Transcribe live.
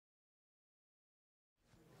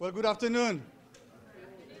Well, good afternoon.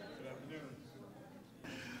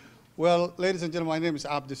 Well, ladies and gentlemen, my name is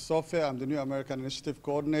Abdi Sofia. I'm the New American Initiative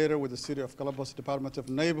Coordinator with the City of Columbus Department of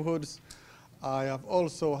Neighborhoods. I have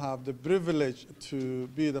also have the privilege to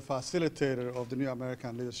be the facilitator of the New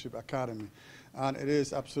American Leadership Academy. And it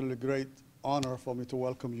is absolutely great honor for me to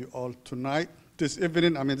welcome you all tonight, this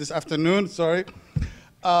afternoon, sorry.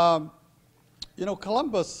 You know,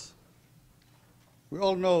 Columbus, we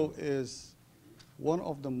all know, is one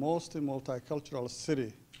of the most multicultural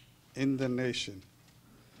city in the nation.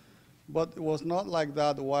 But it was not like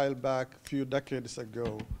that a while back, a few decades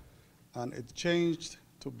ago, and it changed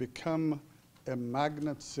to become a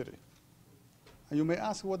magnet city. And you may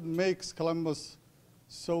ask what makes Columbus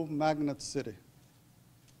so magnet city.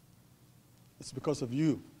 It's because of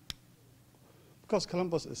you. Because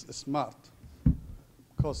Columbus is smart.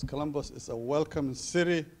 Because Columbus is a welcoming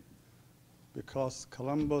city. Because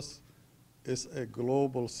Columbus is a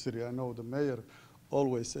global city. I know the mayor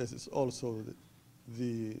always says it's also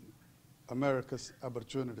the America's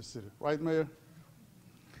opportunity city. Right, Mayor?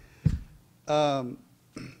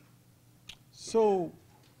 So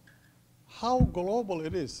how global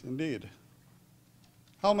it is, indeed.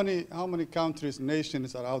 How many countries,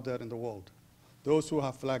 nations are out there in the world? Those who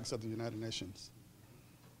have flags of the United Nations.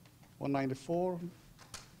 194?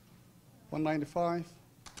 195?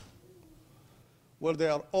 Well, they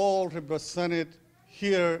are all represented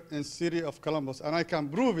here in city of Columbus, and I can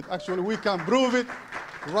prove it. Actually, we can prove it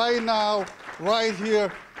right now, right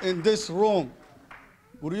here in this room.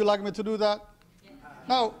 Would you like me to do that? Yeah.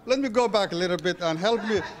 Now, let me go back a little bit and help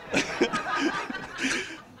me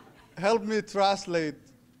help me translate.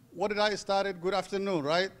 What did I start? Good afternoon,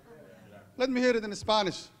 right? Yeah. Let me hear it in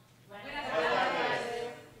Spanish.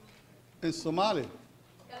 In Somali.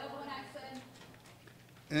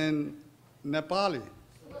 In Nepali.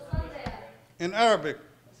 In Arabic.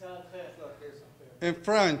 In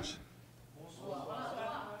French.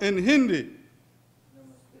 In Hindi.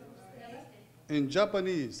 In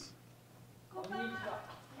Japanese.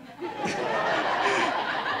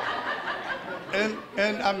 in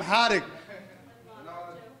Amharic.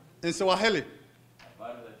 In Swahili.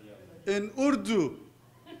 In Urdu.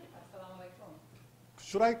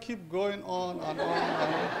 Should I keep going on and on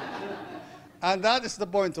and on? And that is the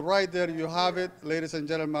point right there. You have it, ladies and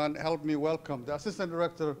gentlemen. Help me welcome the Assistant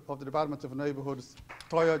Director of the Department of Neighborhoods,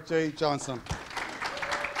 Toya J. Johnson.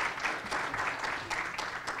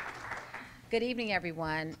 Good evening,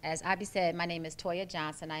 everyone. As Abby said, my name is Toya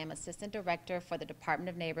Johnson. I am Assistant Director for the Department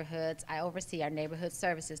of Neighborhoods. I oversee our Neighborhood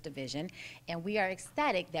Services Division, and we are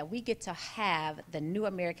ecstatic that we get to have the New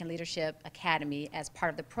American Leadership Academy as part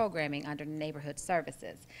of the programming under Neighborhood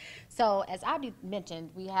Services. So, as Abby mentioned,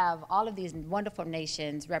 we have all of these wonderful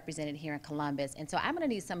nations represented here in Columbus, and so I'm going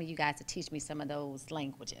to need some of you guys to teach me some of those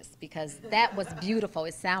languages, because that was beautiful.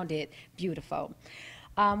 It sounded beautiful.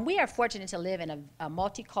 We are fortunate to live in a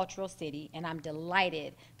multicultural city, and I'm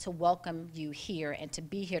delighted to welcome you here and to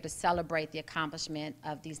be here to celebrate the accomplishment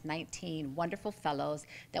of these 19 wonderful fellows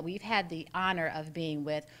that we've had the honor of being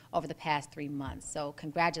with over the past 3 months. So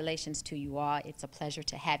congratulations to you all. It's a pleasure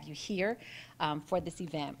to have you here for this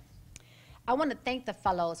event. I want to thank the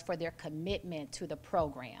fellows for their commitment to the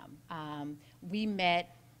program. We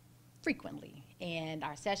met frequently, and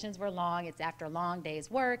our sessions were long. It's after a long day's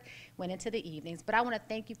work, went into the evenings, but I want to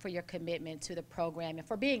thank you for your commitment to the program and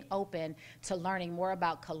for being open to learning more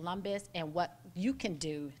about Columbus and what you can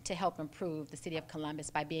do to help improve the city of Columbus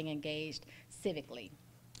by being engaged civically.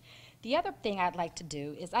 The other thing I'd like to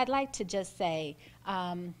do is I'd like to just say,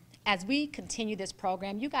 as we continue this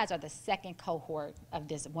program, you guys are the second cohort of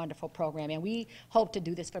this wonderful program, and we hope to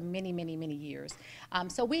do this for many, many, many years.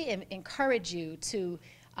 So we encourage you to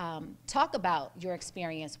talk about your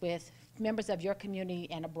experience with members of your community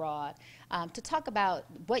and abroad, to talk about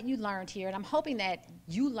what you learned here, and I'm hoping that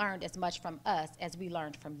you learned as much from us as we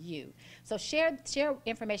learned from you. So share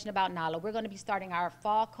information about NALA. We're going to be starting our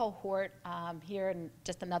fall cohort here in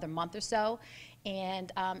just another month or so,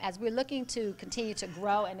 and as we're looking to continue to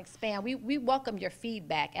grow and expand, we welcome your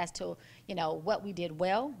feedback as to what we did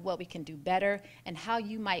well, what we can do better, and how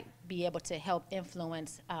you might be able to help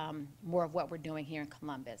influence more of what we're doing here in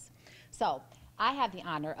Columbus. So I have the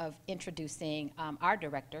honor of introducing our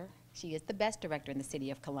director. She is the best director in the city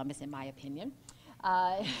of Columbus, in my opinion.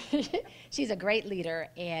 She's a great leader,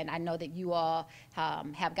 and I know that you all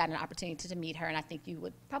have gotten an opportunity to meet her, and I think you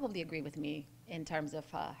would probably agree with me in terms of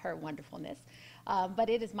her wonderfulness. But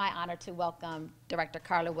it is my honor to welcome Director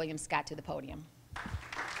Carla Williams-Scott to the podium.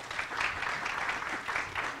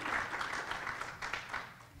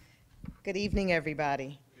 Good evening,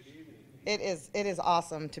 everybody. Good evening. It is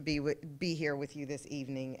awesome to be here with you this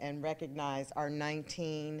evening and recognize our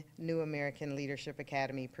 19 New American Leadership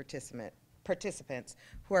Academy participants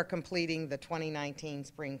who are completing the 2019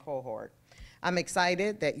 spring cohort. I'm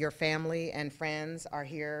excited that your family and friends are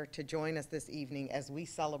here to join us this evening as we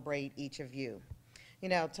celebrate each of you. You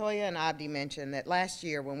know, Toya and Abdi mentioned that last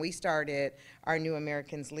year when we started our New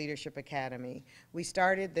Americans Leadership Academy, we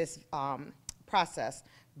started this process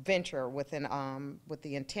venture with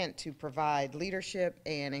the intent to provide leadership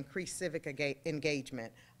and increase civic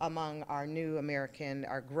engagement among our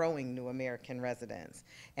growing New American residents.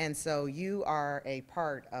 And so you are a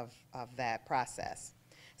part of that process.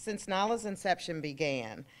 Since NALA's inception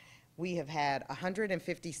began, we have had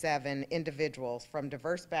 157 individuals from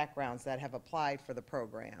diverse backgrounds that have applied for the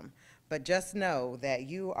program. But just know that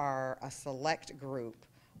you are a select group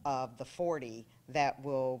of the 40 that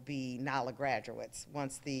will be NALA graduates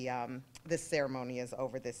once this ceremony is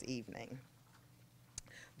over this evening.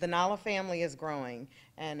 The NALA family is growing,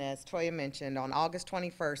 and as Toya mentioned, on August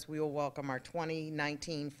 21st, we will welcome our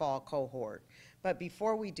 2019 fall cohort. But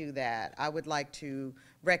before we do that, I would like to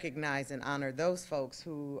recognize and honor those folks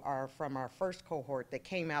who are from our first cohort that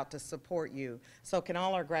came out to support you. So can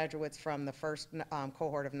all our graduates from the first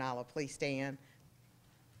cohort of NALA please stand?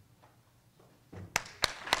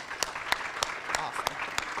 Awesome.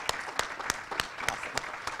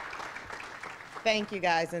 Thank you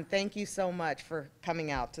guys, and thank you so much for coming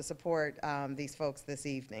out to support these folks this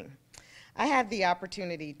evening. I had the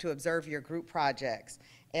opportunity to observe your group projects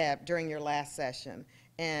during your last session,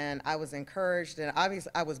 and I was encouraged and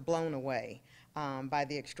obviously I was blown away by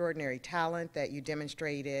the extraordinary talent that you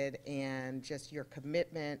demonstrated and just your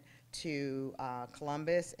commitment to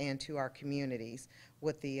Columbus and to our communities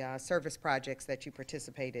with the service projects that you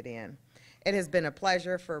participated in. It has been a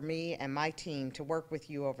pleasure for me and my team to work with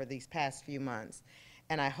you over these past few months,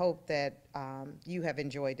 and I hope that you have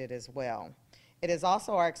enjoyed it as well. It is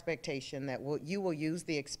also our expectation that you will use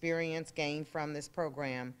the experience gained from this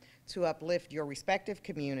program to uplift your respective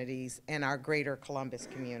communities and our greater Columbus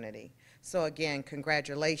community. So again,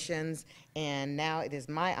 congratulations, and now it is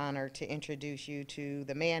my honor to introduce you to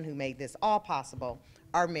the man who made this all possible,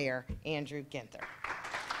 our Mayor, Andrew Ginther.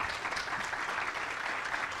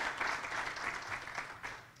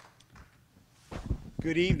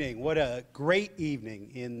 Good evening. What a great evening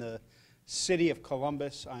in the city of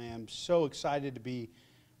Columbus. I am so excited to be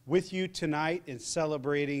with you tonight in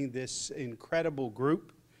celebrating this incredible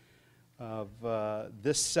group of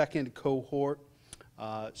this second cohort.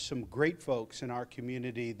 Some great folks in our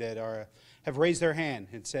community that have raised their hand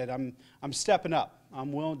and said, I'm stepping up.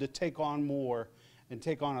 I'm willing to take on more and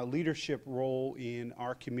take on a leadership role in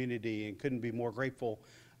our community, and couldn't be more grateful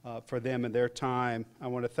for them and their time. I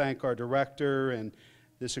want to thank our director and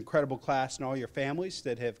this incredible class and all your families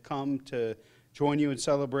that have come to join you and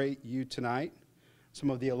celebrate you tonight.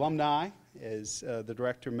 Some of the alumni, as the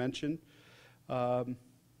director mentioned. You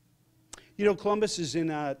know, Columbus is in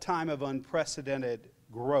a time of unprecedented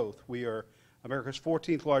growth. We are America's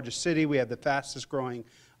 14th largest city. We have the fastest growing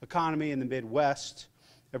economy in the Midwest.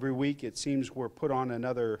 Every week it seems we're put on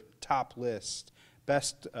another top list.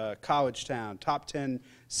 Best college town, top 10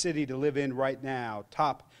 city to live in right now,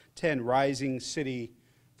 top 10 rising city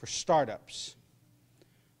for startups.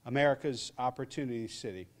 America's opportunity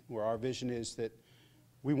city, where our vision is that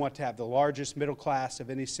we want to have the largest middle class of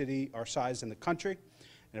any city our size in the country,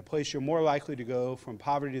 and a place you're more likely to go from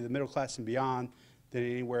poverty to the middle class and beyond than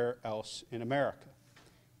anywhere else in America.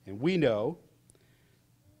 And we know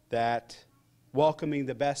that welcoming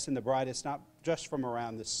the best and the brightest, not just from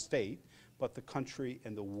around the state, but the country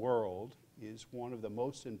and the world, is one of the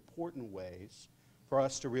most important ways for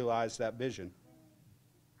us to realize that vision.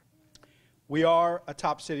 We are a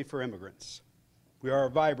top city for immigrants. We are a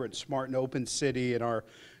vibrant, smart, and open city, and our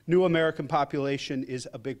new American population is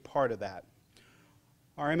a big part of that.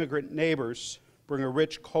 Our immigrant neighbors bring a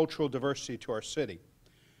rich cultural diversity to our city.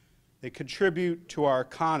 They contribute to our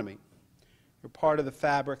economy. They're part of the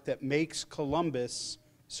fabric that makes Columbus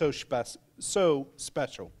so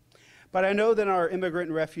special. But I know that our immigrant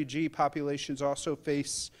and refugee populations also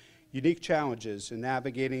face unique challenges in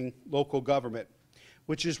navigating local government,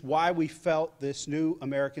 which is why we felt this new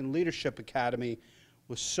American Leadership Academy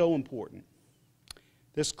was so important.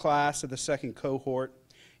 This class of the second cohort,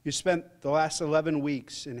 you spent the last 11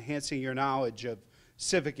 weeks enhancing your knowledge of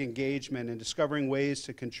civic engagement and discovering ways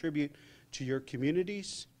to contribute to your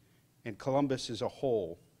communities and Columbus as a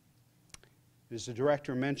whole. As the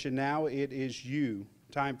director mentioned, now it is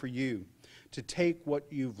time for you to take what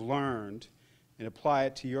you've learned and apply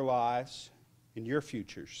it to your lives and your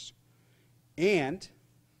futures, and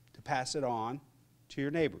to pass it on to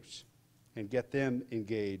your neighbors. and get them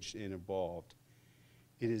engaged and involved.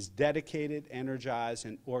 It is dedicated, energized,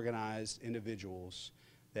 and organized individuals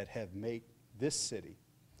that have made this city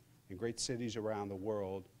and great cities around the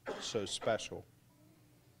world so special.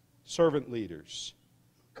 Servant leaders,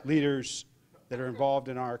 leaders that are involved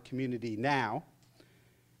in our community now,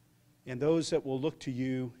 and those that will look to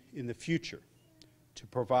you in the future to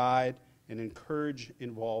provide and encourage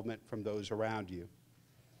involvement from those around you.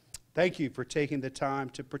 Thank you for taking the time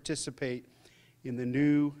to participate in the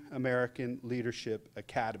New American Leadership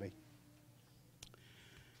Academy.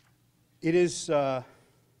 It is a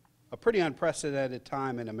pretty unprecedented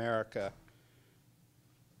time in America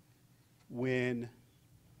when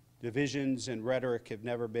divisions and rhetoric have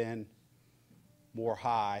never been more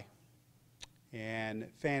high, and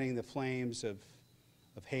fanning the flames of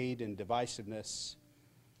hate and divisiveness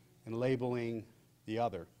and labeling the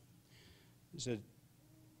other. There's a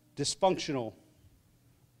dysfunctional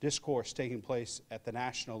discourse taking place at the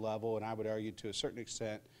national level, and I would argue to a certain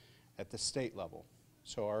extent at the state level.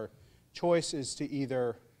 So our choice is to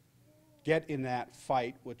either get in that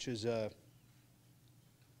fight, which is a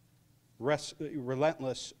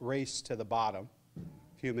relentless race to the bottom,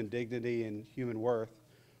 human dignity and human worth,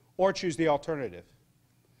 or choose the alternative,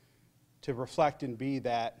 to reflect and be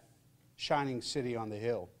that shining city on the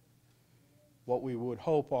hill, what we would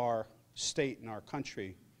hope our state and our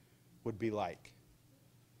country would be like.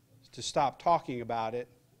 To stop talking about it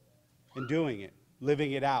and doing it,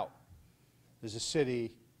 living it out as a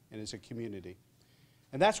city and as a community.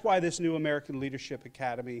 And that's why this New American Leadership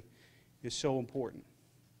Academy is so important.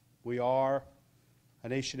 We are a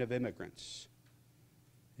nation of immigrants.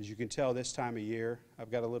 As you can tell this time of year, I've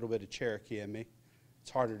got a little bit of Cherokee in me. It's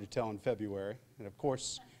harder to tell in February. And of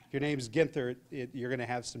course, if your name's Ginther, you're going to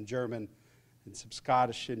have some German and some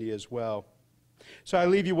Scottish in you as well. So I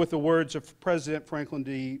leave you with the words of President Franklin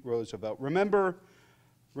D. Roosevelt. Remember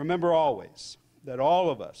always that all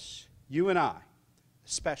of us, you and I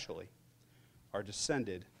especially, are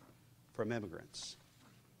descended from immigrants.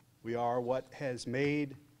 We are what has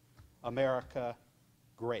made America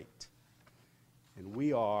great. And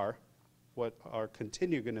we are what are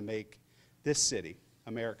continuing to make this city,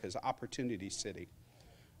 America's opportunity city,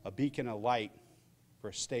 a beacon of light for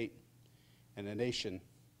a state and a nation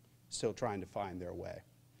still trying to find their way.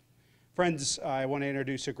 Friends, I want to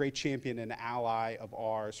introduce a great champion and ally of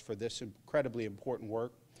ours for this incredibly important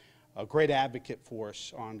work, a great advocate for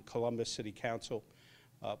us on Columbus City Council.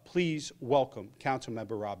 Please welcome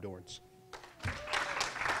Councilmember Rob Dorns.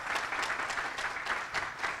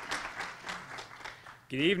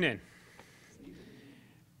 Good evening.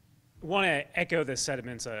 I want to echo the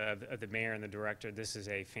sentiments of the mayor and the director. This is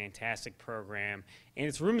a fantastic program, and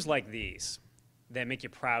it's rooms like these that make you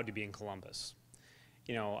proud to be in Columbus.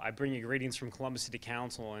 You know, I bring you greetings from Columbus City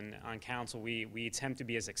Council, and on council we attempt to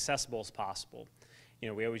be as accessible as possible. You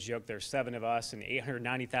know, we always joke there's 7 of us and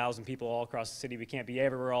 890,000 people all across the city. We can't be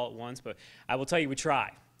everywhere all at once, but I will tell you we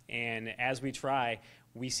try. And as we try,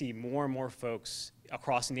 we see more and more folks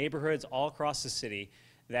across neighborhoods all across the city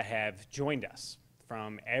that have joined us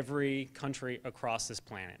from every country across this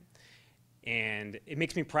planet. And it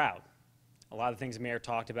makes me proud. A lot of the things the mayor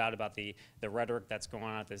talked about the rhetoric that's going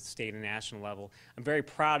on at the state and national level. I'm very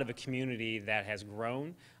proud of a community that has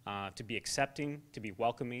grown to be accepting, to be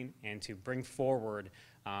welcoming, and to bring forward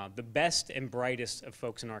the best and brightest of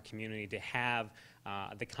folks in our community to have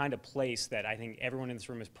the kind of place that I think everyone in this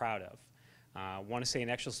room is proud of. I want to say an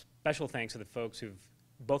extra special thanks to the folks who've,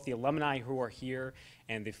 both the alumni who are here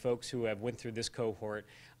and the folks who have went through this cohort.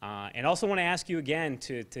 And also want to ask you again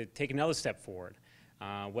to take another step forward.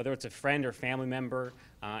 Whether it's a friend or family member,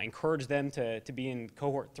 encourage them to be in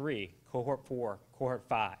cohort 3, cohort 4, cohort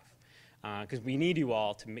 5. Because we need you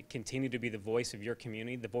all to continue to be the voice of your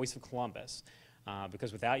community, the voice of Columbus.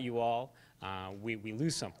 Because without you all, we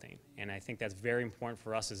lose something. And I think that's very important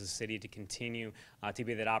for us as a city to continue to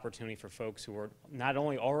be that opportunity for folks who are not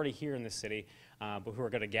only already here in the city, but who are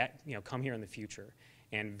going to come here in the future.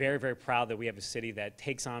 And very, very proud that we have a city that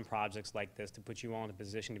takes on projects like this to put you all in a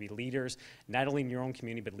position to be leaders, not only in your own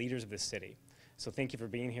community, but leaders of the city. So thank you for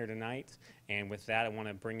being here tonight. And with that, I want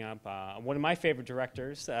to bring up one of my favorite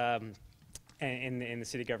directors in the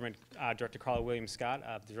city government, Director Carla Williams-Scott,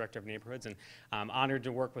 the Director of Neighborhoods. And I'm honored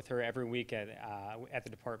to work with her every week at the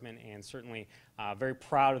department, and certainly very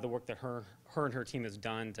proud of the work that her and her team has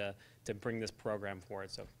done to bring this program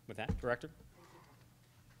forward. So with that, Director.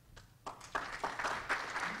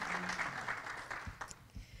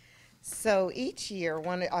 So each year,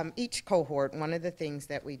 each cohort, one of the things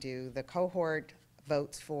that we do, the cohort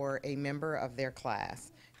votes for a member of their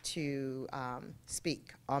class to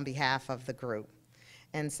speak on behalf of the group.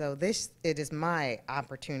 And so it is my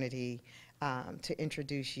opportunity to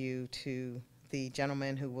introduce you to the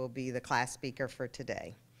gentleman who will be the class speaker for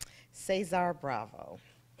today, Cesar Bravo.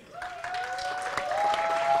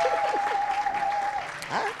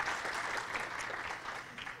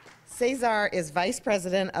 Cesar is Vice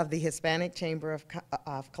President of the Hispanic Chamber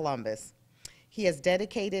of Columbus. He has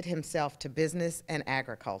dedicated himself to business and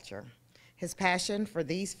agriculture. His passion for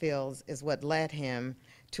these fields is what led him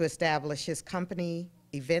to establish his company,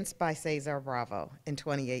 Events by Cesar Bravo, in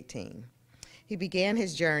 2018. He began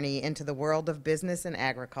his journey into the world of business and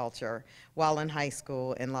agriculture while in high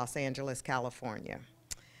school in Los Angeles, California.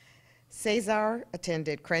 Cesar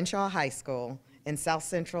attended Crenshaw High School in South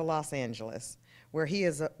Central Los Angeles, where he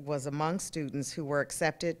was among students who were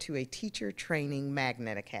accepted to a teacher training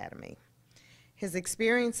magnet academy. His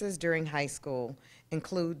experiences during high school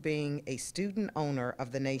include being a student owner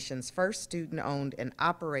of the nation's first student-owned and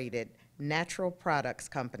operated natural products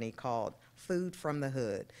company called Food from the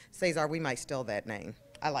Hood. Cesar, we might steal that name.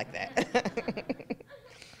 I like that.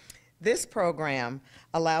 This program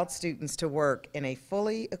allowed students to work in a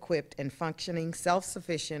fully equipped and functioning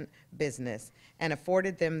self-sufficient business and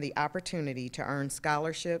afforded them the opportunity to earn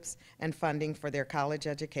scholarships and funding for their college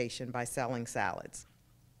education by selling salads.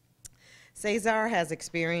 Cesar has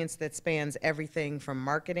experience that spans everything from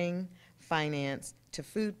marketing, finance, to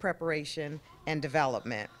food preparation and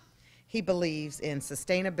development. He believes in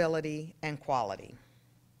sustainability and quality.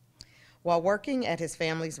 While working at his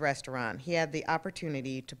family's restaurant, he had the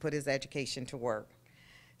opportunity to put his education to work.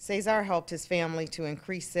 Cesar helped his family to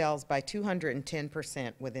increase sales by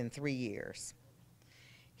 210% within 3 years.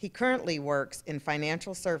 He currently works in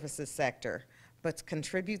financial services sector, but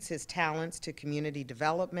contributes his talents to community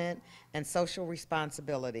development and social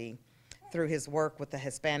responsibility through his work with the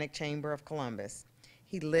Hispanic Chamber of Columbus.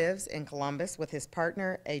 He lives in Columbus with his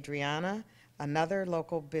partner, Adriana, another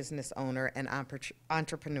local business owner and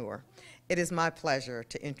entrepreneur. It is my pleasure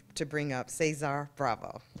to bring up Cesar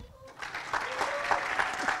Bravo.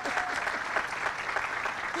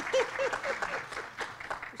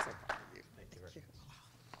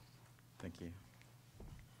 Thank you.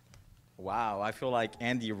 Wow, I feel like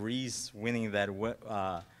Andy Reese winning that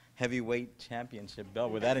heavyweight championship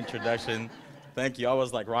belt with that introduction. Thank you. I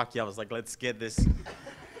was like Rocky. I was like, let's get this.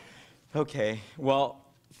 Okay, well,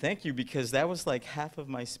 thank you, because that was like half of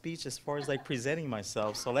my speech as far as like presenting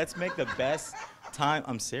myself. So let's make the best time.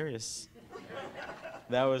 I'm serious.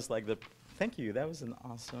 That was like thank you. That was an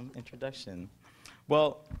awesome introduction.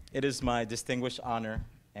 Well, it is my distinguished honor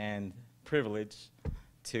and privilege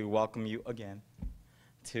to welcome you again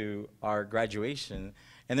to our graduation.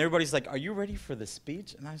 And everybody's like, are you ready for the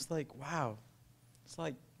speech? And I was like, wow. It's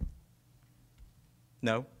like,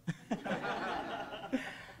 no.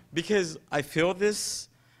 Because I feel this,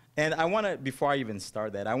 and I want to, before I even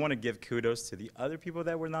start that, I want to give kudos to the other people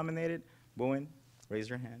that were nominated. Bowen, raise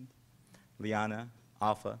your hand. Liana,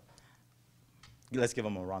 Alpha. Let's give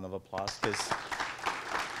them a round of applause, because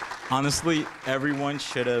honestly, everyone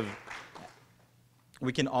should have.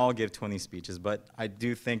 We can all give 20 speeches, but I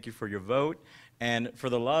do thank you for your vote and for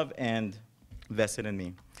the love and vested in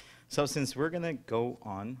me. So since we're going to go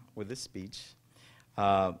on with this speech,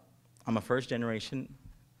 I'm a first-generation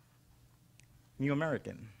New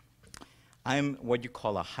American. I'm what you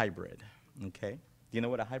call a hybrid, okay? Do you know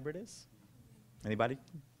what a hybrid is? Anybody?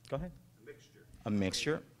 Go ahead. A mixture. A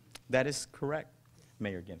mixture. That is correct,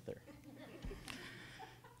 Mayor Ginther.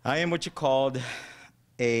 I am what you called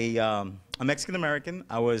a Mexican-American.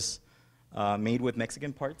 I was made with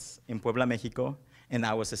Mexican parts in Puebla, Mexico, and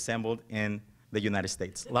I was assembled in the United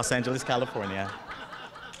States, Los Angeles, California.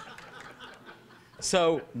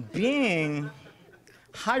 So being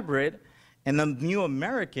hybrid and a New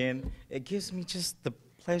American, it gives me just the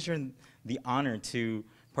pleasure and the honor to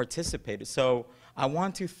participate. So I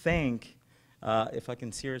want to thank, if I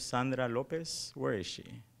can see her, Sandra Lopez. Where is she?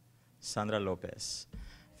 Sandra Lopez.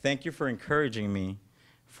 Thank you for encouraging me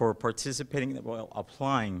for participating, well,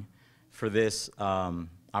 applying for this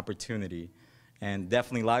opportunity, and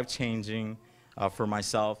definitely life-changing for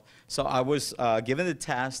myself. So I was given the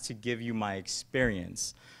task to give you my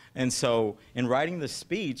experience. And so in writing the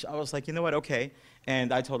speech, I was like, you know what, okay.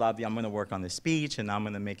 And I told Abdi, I'm gonna work on the speech, and I'm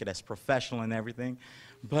gonna make it as professional and everything.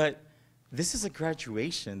 But this is a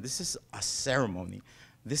graduation. This is a ceremony.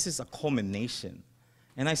 This is a culmination.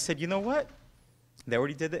 And I said, you know what? They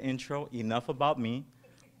already did the intro, enough about me.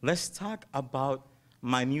 Let's talk about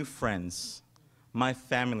my new friends, my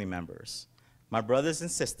family members, my brothers and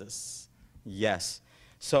sisters. Yes.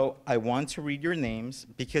 So I want to read your names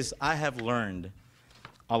because I have learned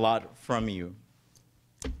a lot from you.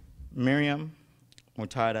 Miriam,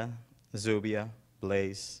 Murtada, Zubia,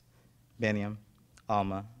 Blaze, Beniam,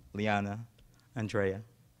 Alma, Liana, Andrea,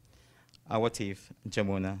 Awatif,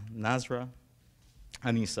 Jamuna, Nazra,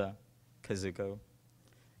 Anissa, Kazuko,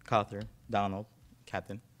 Kauthar, Donald,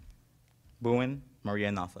 Captain, Buin, Maria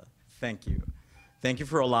Nafa. Thank you. Thank you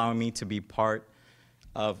for allowing me to be part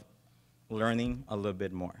of learning a little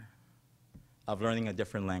bit more, of learning a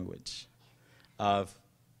different language, of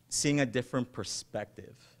seeing a different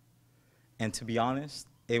perspective. And to be honest,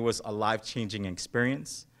 it was a life-changing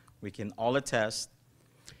experience. We can all attest.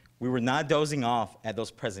 We were not dozing off at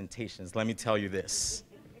those presentations, let me tell you this.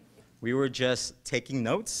 We were just taking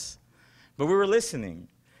notes, but we were listening.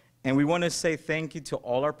 And we want to say thank you to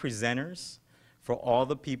all our presenters, for all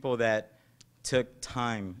the people that took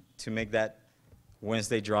time to make that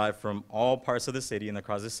Wednesday drive from all parts of the city and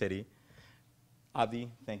across the city.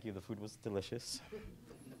 Abdi, thank you, the food was delicious.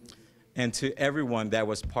 And to everyone that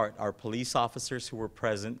was part, our police officers who were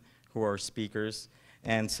present, who are speakers.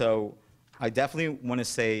 And so I definitely want to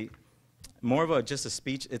say more of just a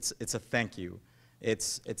speech, it's a thank you.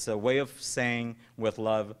 It's a way of saying with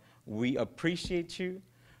love, we appreciate you.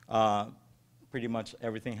 Pretty much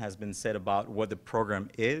everything has been said about what the program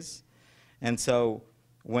is. And so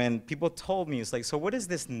when people told me, it's like, so what is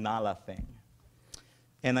this NALA thing?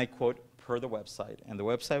 And I quote, per the website. And the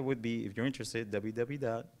website would be, if you're interested,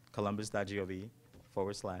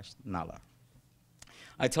 www.columbus.gov/NALA.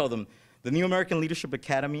 I told them, the New American Leadership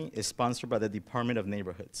Academy is sponsored by the Department of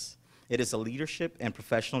Neighborhoods. It is a leadership and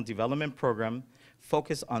professional development program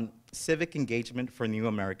focused on civic engagement for New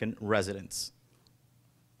American residents,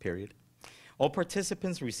 period. All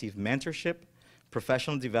participants receive mentorship,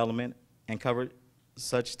 professional development, and cover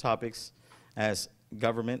such topics as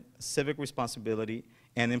government, civic responsibility,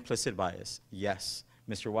 and implicit bias. Yes,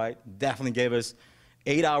 Mr. White definitely gave us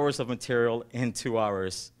 8 hours of material in 2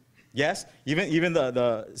 hours. Yes, even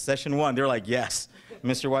the session 1, they're like, yes,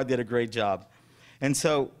 Mr. White did a great job. And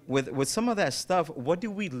so with some of that stuff, what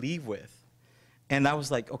do we leave with? And I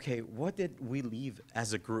was like, okay, what did we leave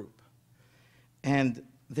as a group? And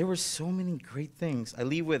there were so many great things. I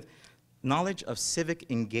leave with knowledge of civic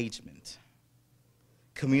engagement,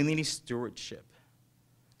 community stewardship,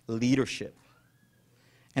 leadership.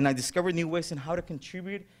 And I discovered new ways in how to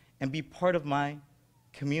contribute and be part of my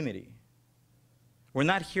community. We're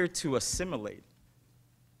not here to assimilate,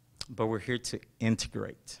 but we're here to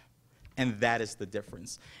integrate. And that is the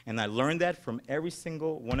difference. And I learned that from every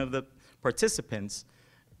single one of the participants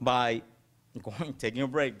by taking a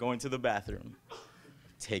break, going to the bathroom,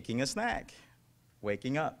 taking a snack,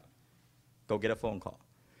 waking up, go get a phone call.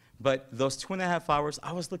 But those 2.5 hours,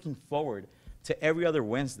 I was looking forward to every other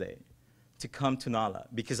Wednesday to come to NALA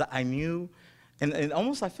because I knew, and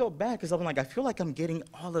almost I felt bad because I'm like, I feel like I'm getting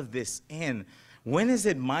all of this in. When is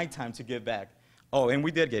it my time to give back? Oh, and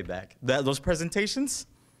we did give back. Those presentations?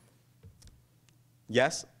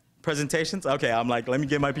 Yes? Presentations? Okay, I'm like, let me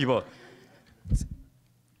get my people.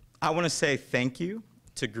 I want to say thank you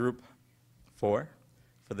to Group 4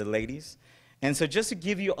 for the ladies. And so just to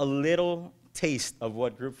give you a little taste of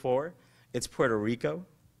what Group 4, it's Puerto Rico,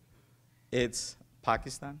 it's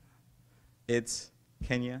Pakistan, it's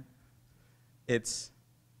Kenya, it's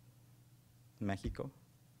Mexico,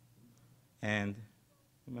 and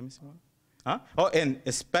let me see one. Huh? Oh, and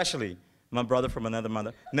especially my brother from another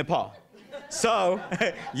mother, Nepal. So,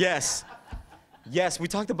 yes, we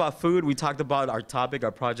talked about food, we talked about our topic,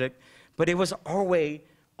 our project, but it was our way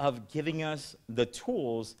of giving us the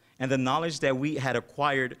tools and the knowledge that we had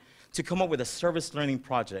acquired to come up with a service learning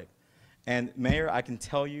project. And Mayor, I can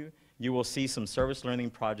tell you, you will see some service learning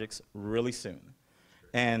projects really soon.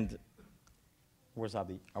 And where's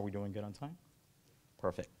Abdi? Are we doing good on time?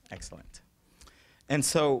 Perfect, excellent. And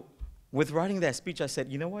so with writing that speech, I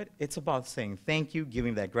said, you know what? It's about saying thank you,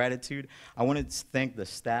 giving that gratitude. I want to thank the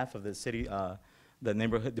staff of the city,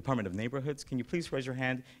 the Department of Neighborhoods. Can you please raise your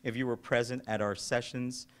hand if you were present at our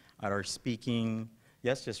sessions, at our speaking?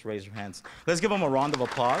 Yes, just raise your hands. Let's give them a round of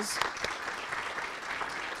applause.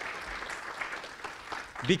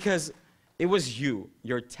 Because it was you,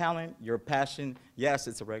 your talent, your passion. Yes,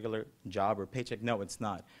 it's a regular job or paycheck. No, it's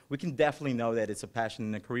not. We can definitely know that it's a passion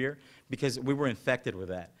and a career because we were infected with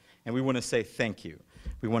that. And we want to say thank you.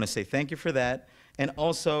 We want to say thank you for that. And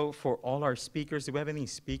also for all our speakers. Do we have any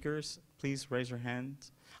speakers? Please raise your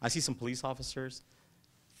hands. I see some police officers.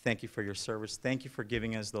 Thank you for your service. Thank you for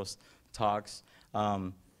giving us those talks.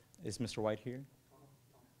 Is Mr. White here?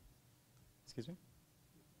 Excuse me?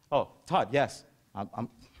 Oh, Todd, yes. I'm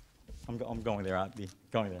going there. I'll be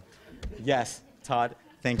going there. Yes, Todd,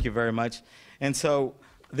 thank you very much. And so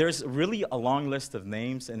there's really a long list of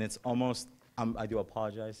names, and it's almost, I do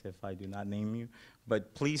apologize if I do not name you,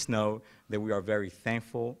 but please know that we are very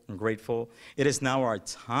thankful and grateful. It is now our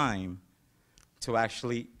time to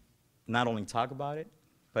actually not only talk about it,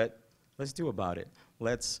 but let's do about it.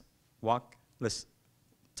 Let's talk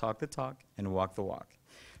the talk and walk the walk.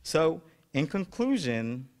 So, in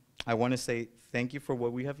conclusion, I want to say thank you for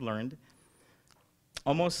what we have learned.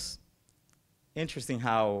 Almost interesting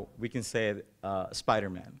how we can say it,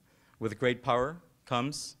 Spider-Man. With great power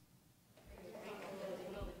comes.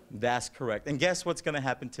 That's correct. And guess what's going to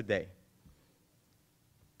happen today?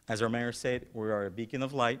 As our mayor said, we are a beacon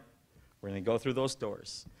of light. We're going to go through those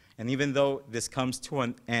doors. And even though this comes to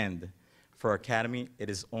an end for our academy, it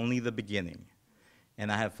is only the beginning.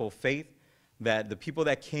 And I have full faith that the people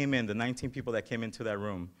that came in, the 19 people that came into that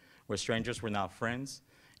room, were strangers, were now friends.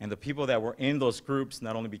 And the people that were in those groups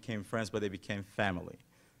not only became friends, but they became family.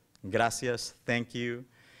 Gracias, thank you.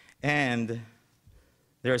 And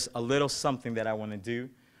there's a little something that I want to do.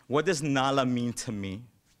 What does NALA mean to me?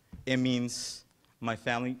 It means my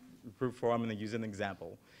family group 4, I'm going to use an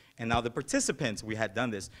example. And now the participants, we had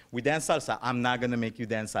done this. We dance salsa. I'm not going to make you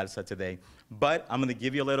dance salsa today, but I'm going to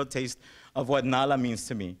give you a little taste of what NALA means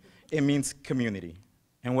to me. It means community.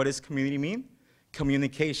 And what does community mean?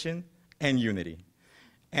 Communication and unity.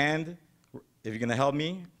 And if you're going to help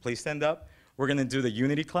me, please stand up. We're going to do the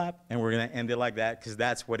unity clap, and we're going to end it like that, because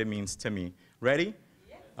that's what it means to me. Ready?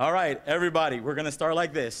 Yes. All right, everybody, we're going to start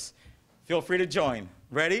like this. Feel free to join.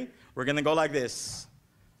 Ready? We're going to go like this.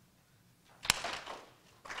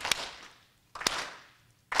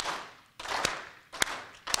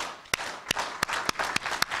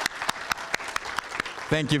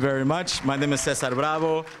 Thank you very much. My name is Cesar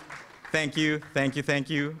Bravo. Thank you, thank you, thank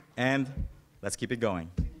you. And let's keep it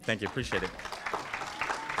going. Thank you, appreciate it.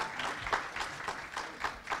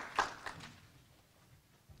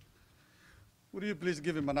 Would you please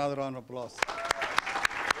give him another round of applause?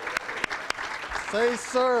 Say,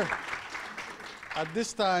 sir, at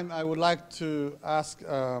this time, I would like to ask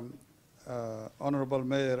Honorable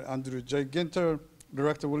Mayor Andrew J. Ginter,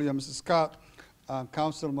 Director William Scott,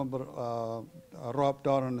 Council Member Rob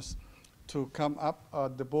Dorrance to come up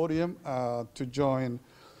at the podium to join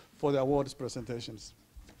for the awards presentations.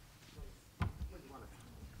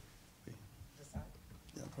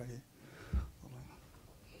 Yeah, right here.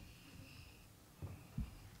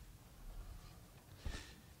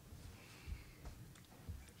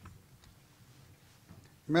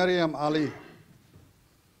 Maryam Ali.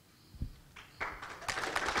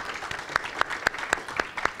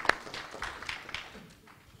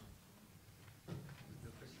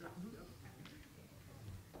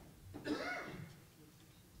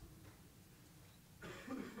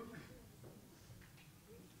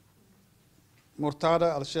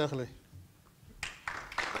 Murtada Al-Shekhli.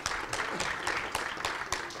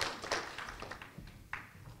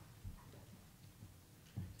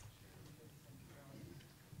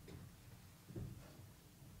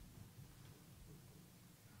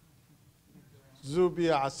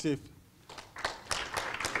 Zubia Asif.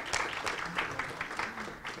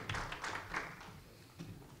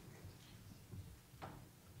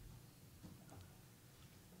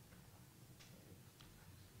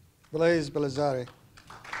 Blaise Belazari.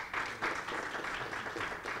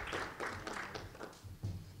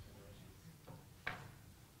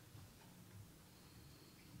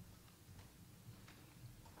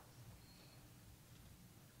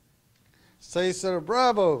 Cesar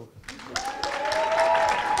Bravo.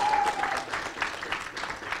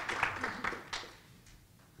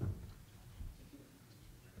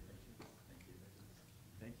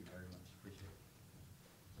 Thank you very much. Appreciate it.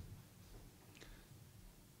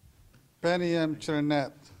 Penny M.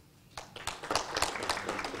 Chernett.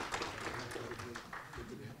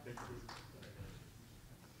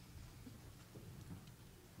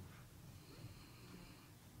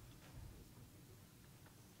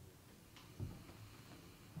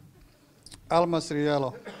 Alma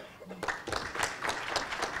Sriello.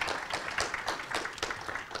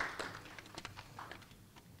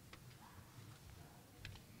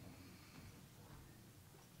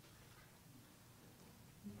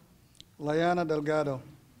 Layana Delgado.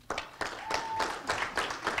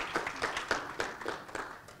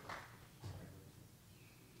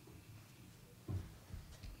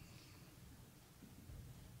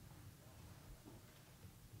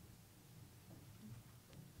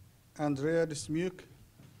 Andrea Dismuke.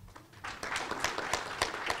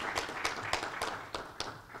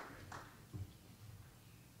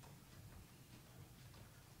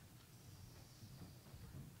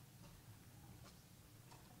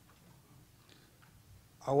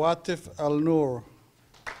 Awatif Al-Noor.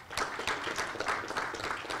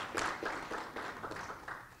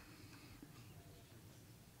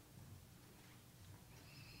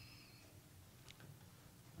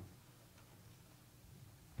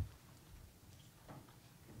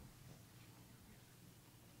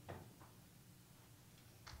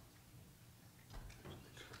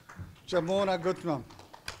 Jamona Gutman.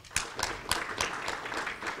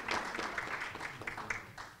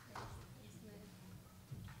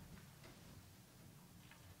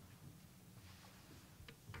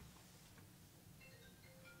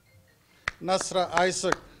 Nasra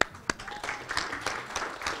Isaac.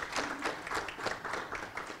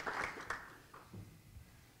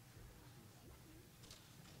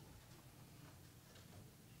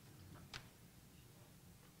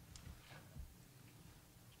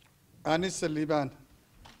 Anis Liban.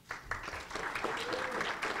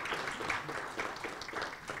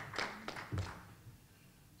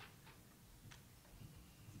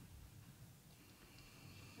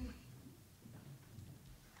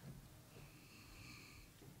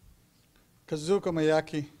 Kazuka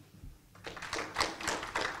Mayaki.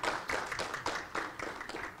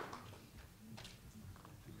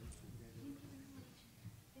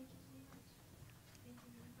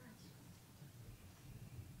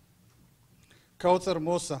 Kauthar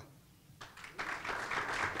Musa.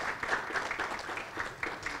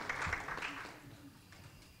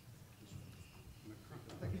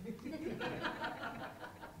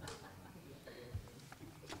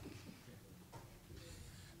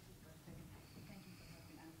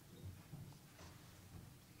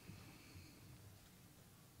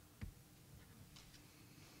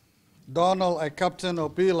 Donald A. Captain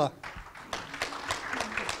Obila.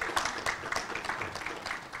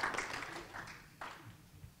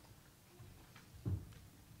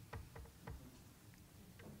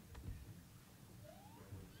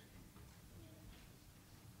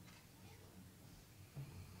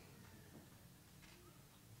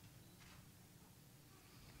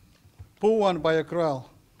 Puwan Bayakral.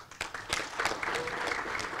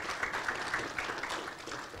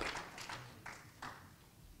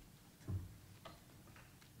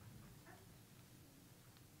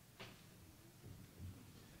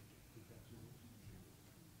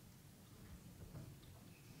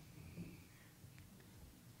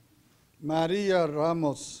 Maria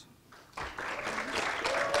Ramos.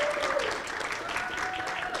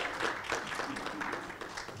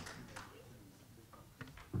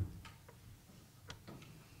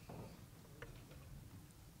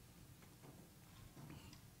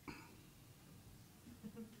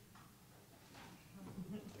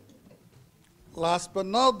 Last but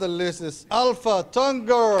not the least is Alpha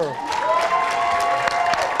Tunger.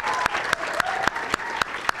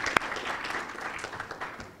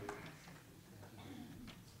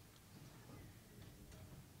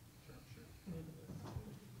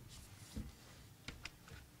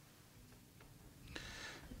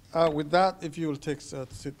 With that, if you will take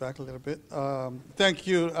sit back a little bit. Thank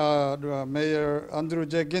you, Mayor Andrew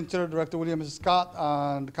J. Ginter, Director William S. Scott,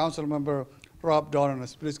 and Council Member Rob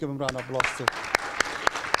Dornes. Please give him a round of applause too.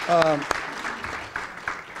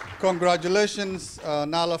 Congratulations,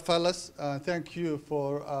 NALA fellas. Thank you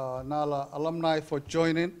for NALA alumni for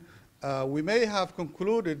joining. We may have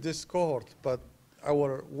concluded this cohort, but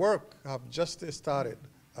our work have just started.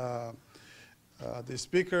 The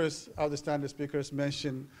speakers, outstanding speakers,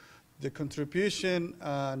 mentioned the contribution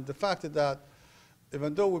and the fact that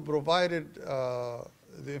even though we provided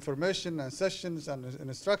the information and sessions and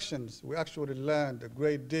instructions, we actually learned a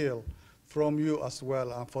great deal from you as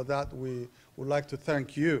well, and for that we would like to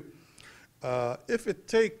thank you. If it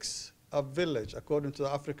takes a village, according to the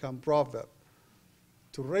African proverb,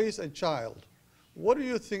 to raise a child, what do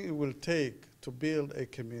you think it will take to build a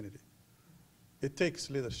community? It takes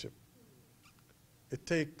leadership. It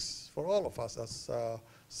takes, for all of us, as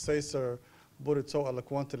Cesar put it so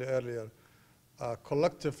eloquently earlier,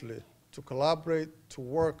 collectively to collaborate, to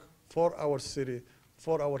work for our city,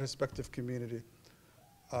 for our respective community,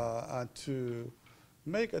 and to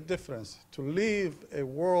make a difference, to leave a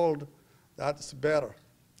world that's better.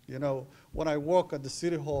 You know, when I walk at the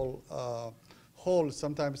city hall,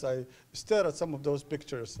 sometimes I stare at some of those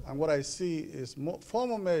pictures, and what I see is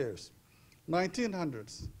former mayors,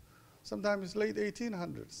 1900s, sometimes late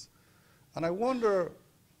 1800s. And I wonder,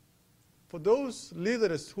 for those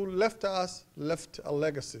leaders who left us, left a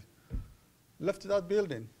legacy, left that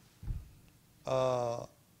building,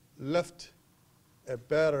 left a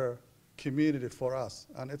better community for us.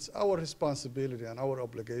 And it's our responsibility and our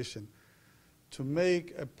obligation to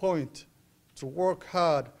make a point, to work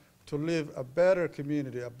hard, to live a better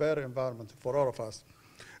community, a better environment for all of us.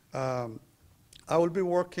 I will be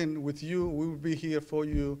working with you. We will be here for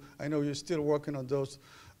you. I know you're still working on those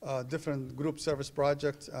different group service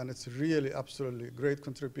projects, and it's really absolutely great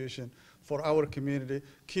contribution for our community.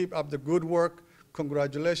 Keep up the good work.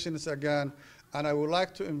 Congratulations again. And I would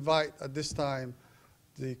like to invite at this time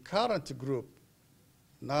the current group,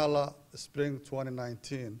 NALA Spring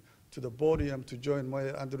 2019, to the podium to join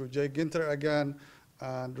Mayor Andrew J. Ginter again,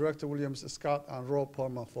 and Director Williams Scott and Rob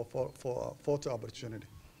Pullman for photo opportunity.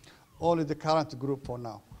 Only the current group for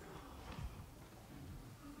now.